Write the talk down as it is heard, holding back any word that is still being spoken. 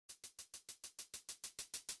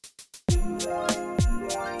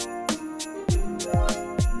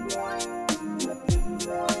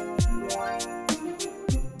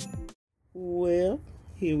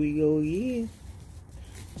Here we go again.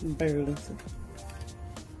 Burlington.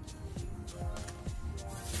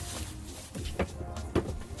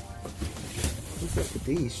 What's up with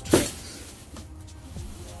these trucks?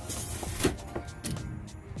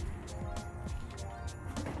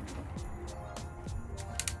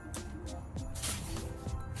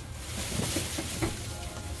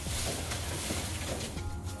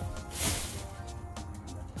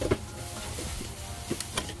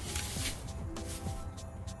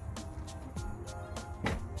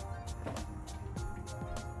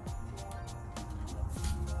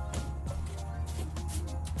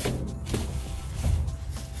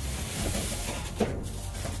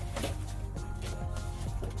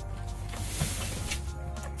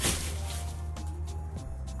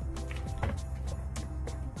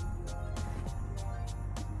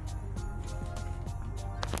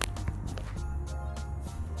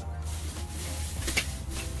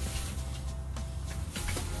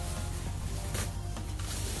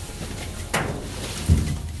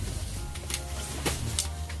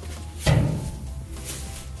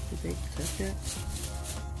 Did they cut that?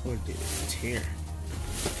 Or did it tear?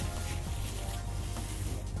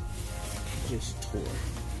 Just tore. It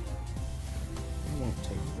won't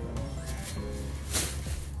take long.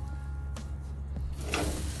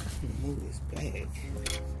 Move this bag.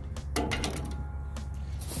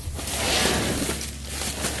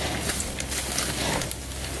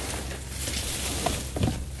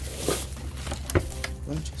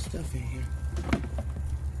 Bunch of stuff in here.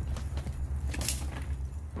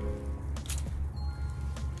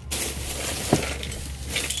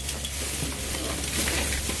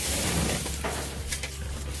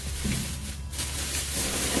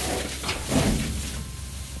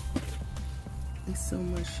 There's so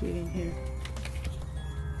much shit in here.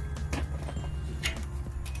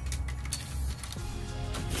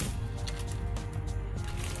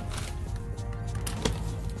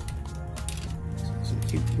 Some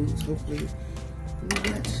cute boots. Hopefully we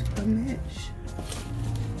got a match.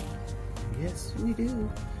 Yes, we do.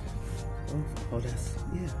 Oh, that's,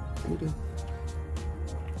 yeah, we do.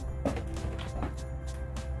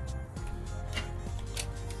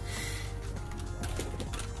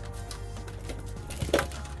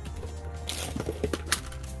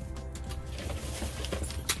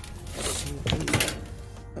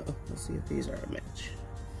 Let's see if these are a match.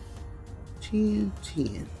 10,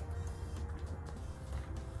 10.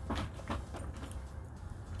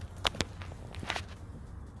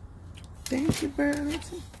 Thank you,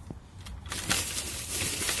 Burlington.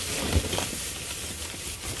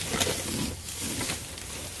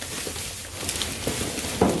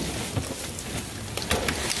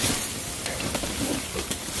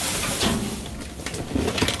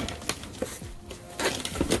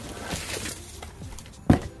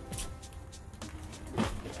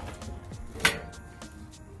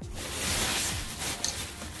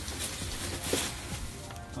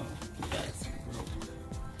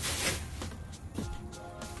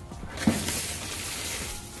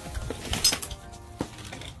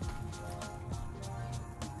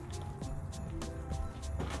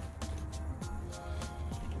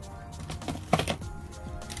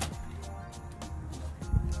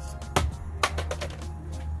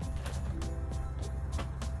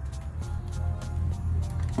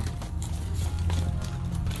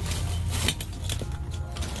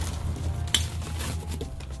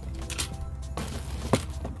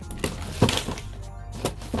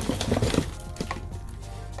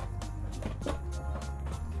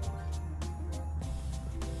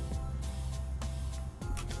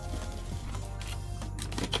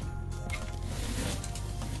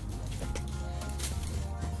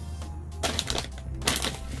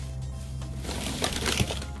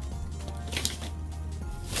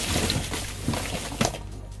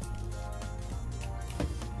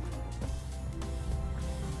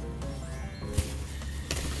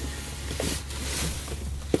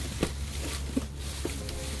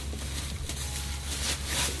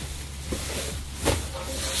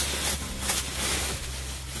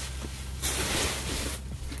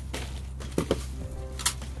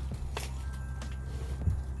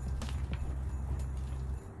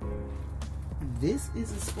 This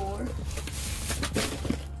is a score.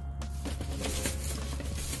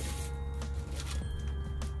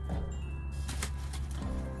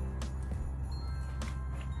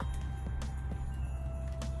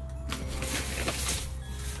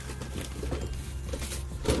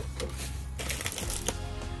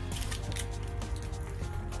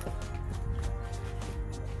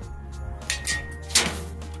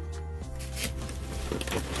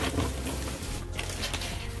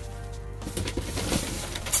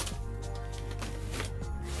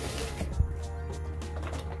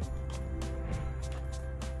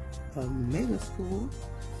 mega school.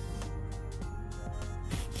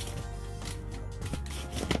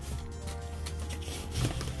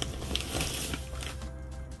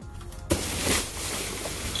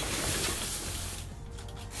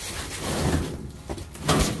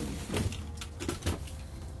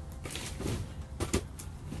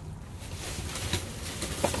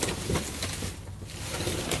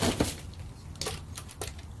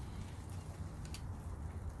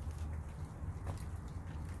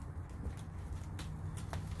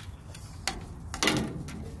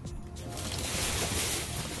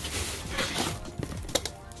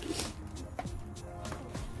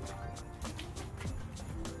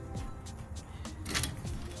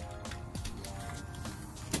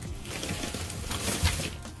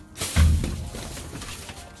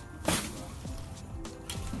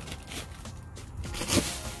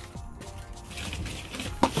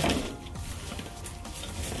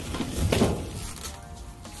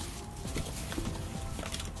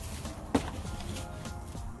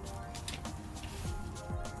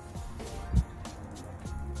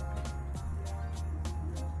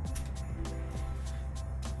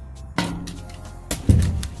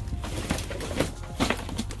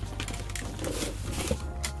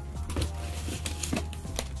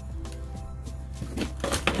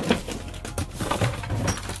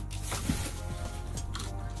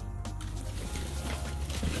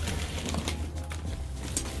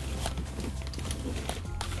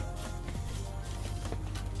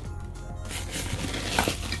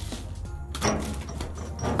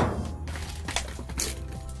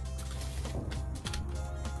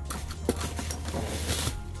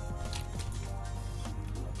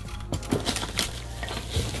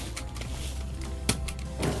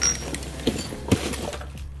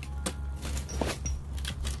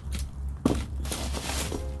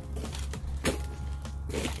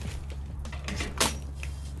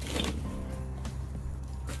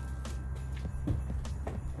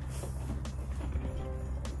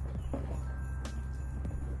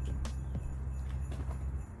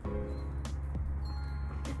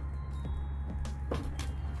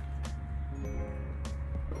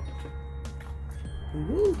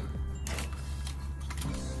 Woo.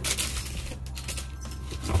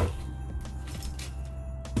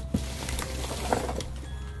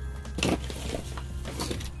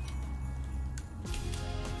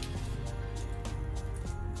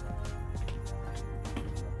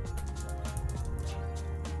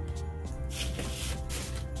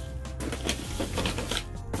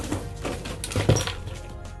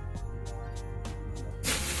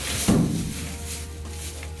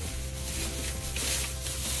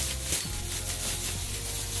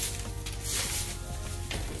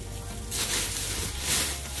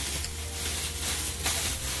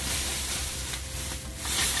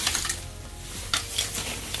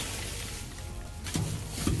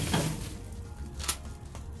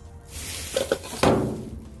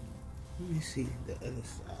 Let me see the other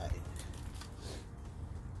side.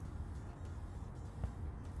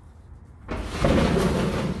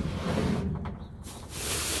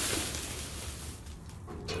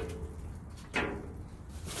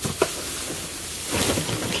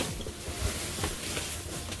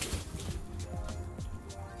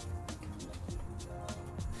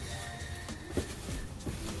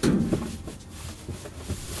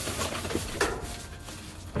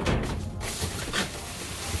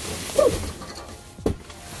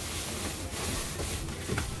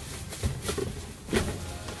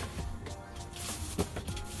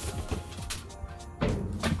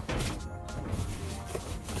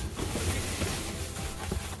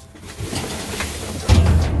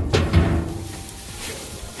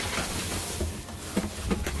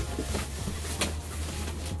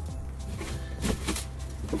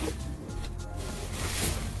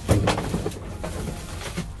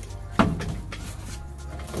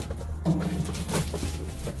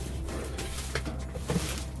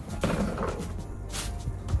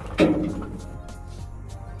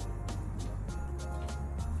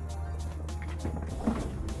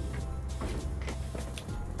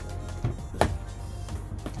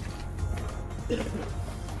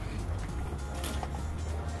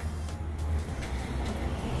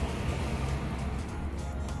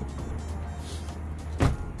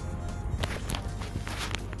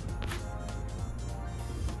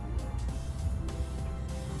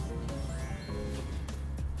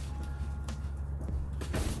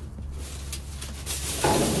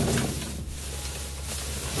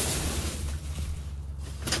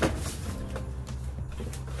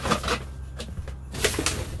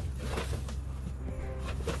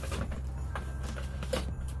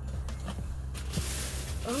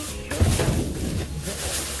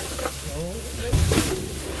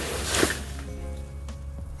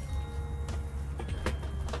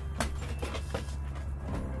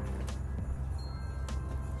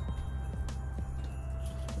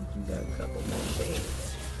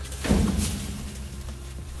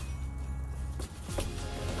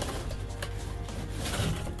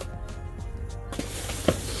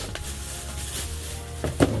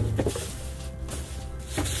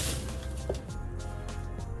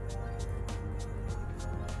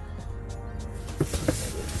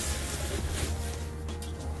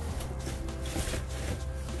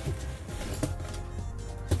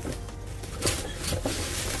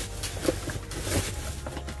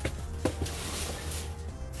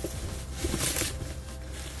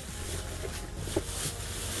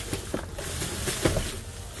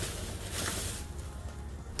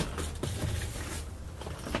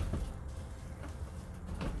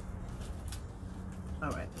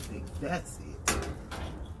 That's it.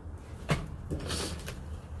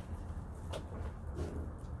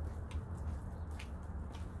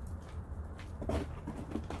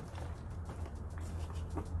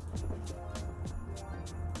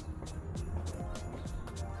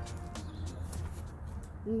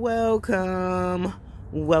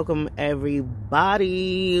 Welcome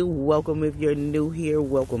everybody. Welcome if you're new here.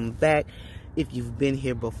 Welcome back if you've been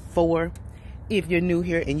here before. If you're new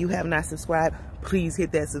here and you have not subscribed, please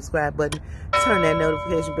hit that subscribe button. Turn that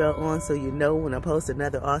notification bell on so you know when I post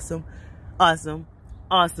another awesome,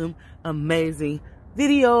 amazing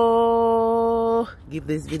video. Give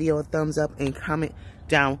this video a thumbs up and comment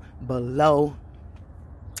down below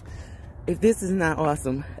if this is not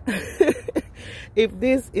awesome. If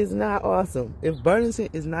this is not awesome, if Burlington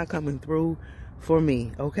is not coming through for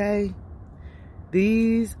me, okay?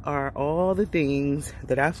 These are all the things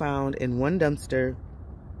that I found in one dumpster,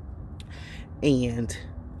 and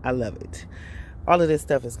I love it. All of this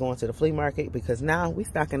stuff is going to the flea market because now we're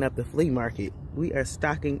stocking up the flea market. We are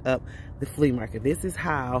stocking up the flea market. This is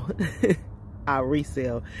how I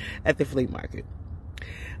resell at the flea market.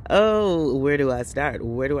 Oh, where do I start?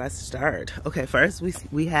 Where do I start? Okay, first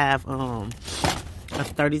we have a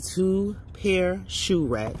 32 pair shoe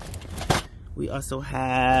rack. We also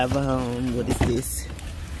have what is this?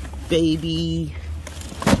 Baby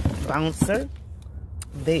bouncer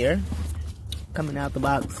there coming out the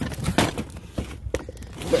box.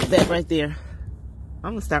 But that right there,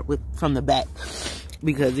 I'm gonna start from the back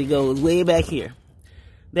because it goes way back here.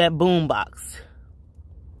 That boom box.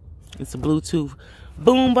 It's a Bluetooth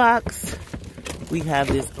boom box. We have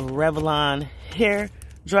this Revlon hair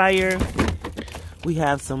dryer. We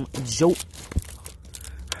have some Joke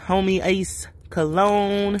Homie Ace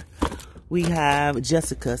cologne. We have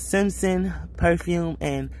Jessica Simpson perfume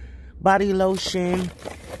and body lotion.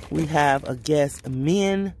 We have a Guess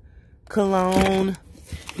Men cologne.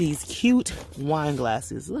 These cute wine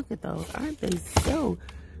glasses. Look at those. Aren't they so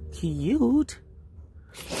cute?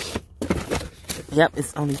 Yep,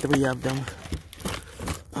 it's only 3 of them.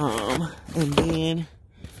 And then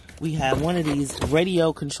we have one of these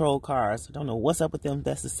radio control cars. I don't know what's up with them.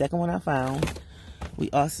 That's the second one I found.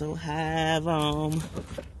 We also have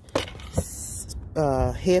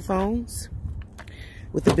headphones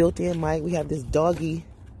with the built-in mic. We have this doggy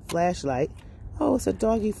flashlight. Oh, it's a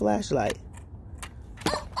doggy flashlight.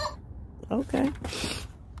 Okay.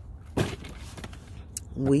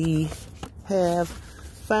 We have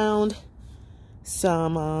found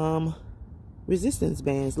some resistance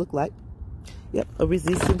bands, look like. Yep, a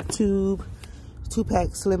resistance tube,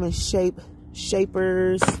 2-pack Slim and Shape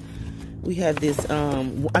shapers. We have this,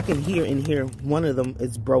 I can hear in here, one of them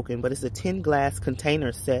is broken, but it's a 10 glass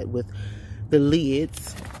container set with the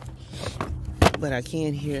lids. But I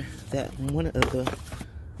can hear that one of the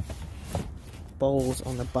bowls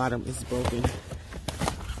on the bottom is broken.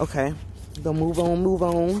 Okay, gonna move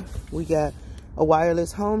on. We got a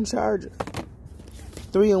wireless home charger,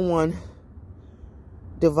 3-in-1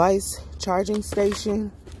 device charging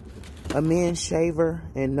station, a men's shaver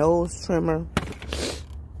and nose trimmer,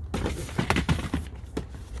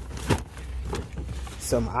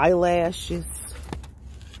 some eyelashes,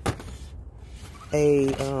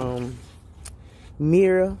 a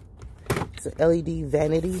mirror. It's an LED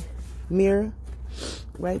vanity mirror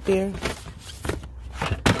right there.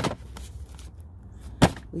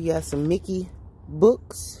 We got some Mickey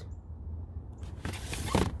books,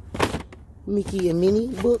 Mickey and Minnie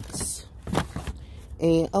books.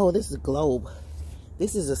 And oh, this is a globe.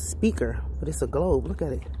 This is a speaker, but it's a globe. Look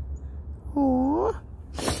at it. Aww.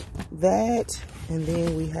 That, and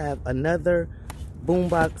then we have another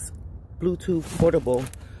boombox Bluetooth portable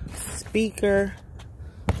speaker.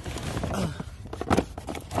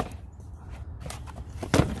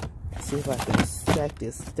 See if I can stack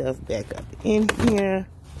this stuff back up in here.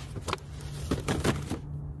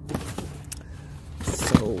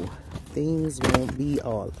 So things won't be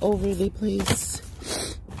all over the place.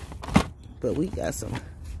 But we got some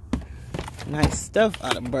nice stuff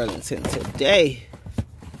out of Burlington today.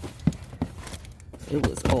 It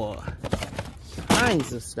was all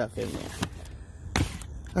kinds of stuff in there.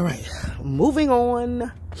 All right, moving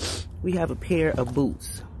on. We have a pair of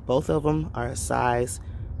boots. Both of them are a size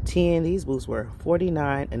 10. These boots were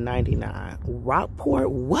 $49 and $99. Rockport,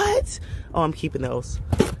 what? Oh, I'm keeping those.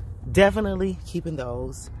 Definitely keeping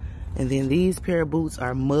those. And then these pair of boots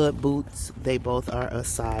are mud boots. They both are a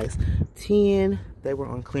size 10. They were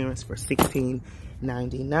on clearance for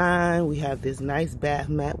 $16.99. We have this nice bath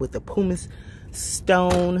mat with the pumice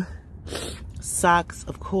stone. Socks,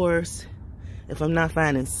 of course. If I'm not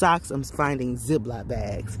finding socks, I'm finding Ziploc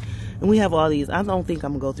bags. And we have all these. I don't think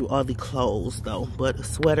I'm gonna go through all the clothes though, but a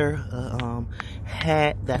sweater,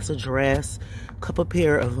 hat, that's a dress, couple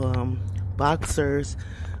pair of boxers,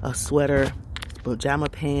 a sweater, pajama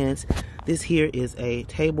pants. This here is a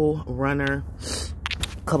table runner,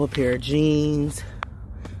 couple pair of jeans,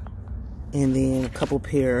 and then a couple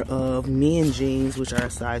pair of men jeans, which are a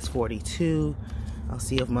size 42. I'll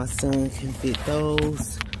see if my son can fit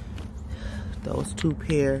those 2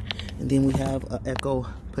 pair. And then we have an Echo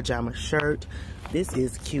pajama shirt. This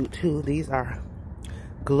is cute too. These are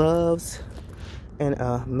gloves and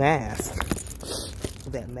a mask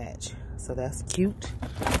that match, so that's cute.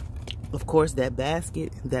 Of course, that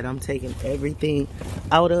basket that I'm taking everything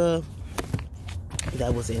out of,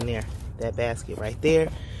 that was in there, that basket right there.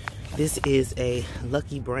 This is a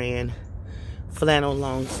Lucky Brand flannel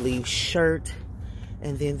long sleeve shirt.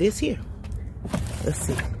 And then this here, let's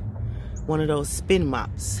see, one of those spin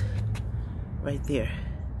mops right there.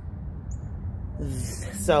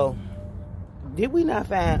 So, did we not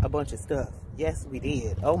find a bunch of stuff? Yes, we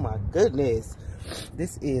did. Oh my goodness.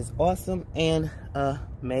 This is awesome and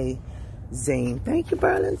amazing. Thank you,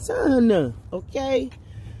 Burlington. Okay.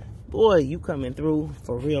 Boy, you coming through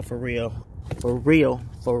for real, for real. For real,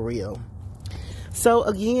 for real. So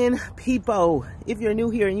again, people, if you're new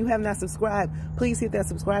here and you have not subscribed, please hit that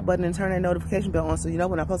subscribe button and turn that notification bell on so you know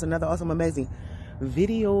when I post another awesome, amazing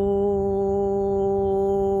video.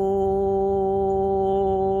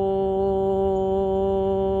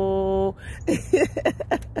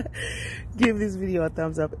 Give this video a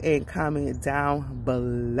thumbs up and comment down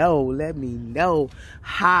below. Let me know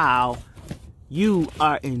how you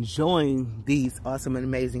are enjoying these awesome and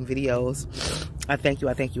amazing videos. I thank you,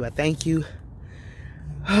 I thank you, I thank you.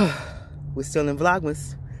 We're still in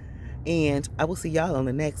Vlogmas, and I will see y'all on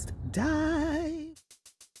the next dive.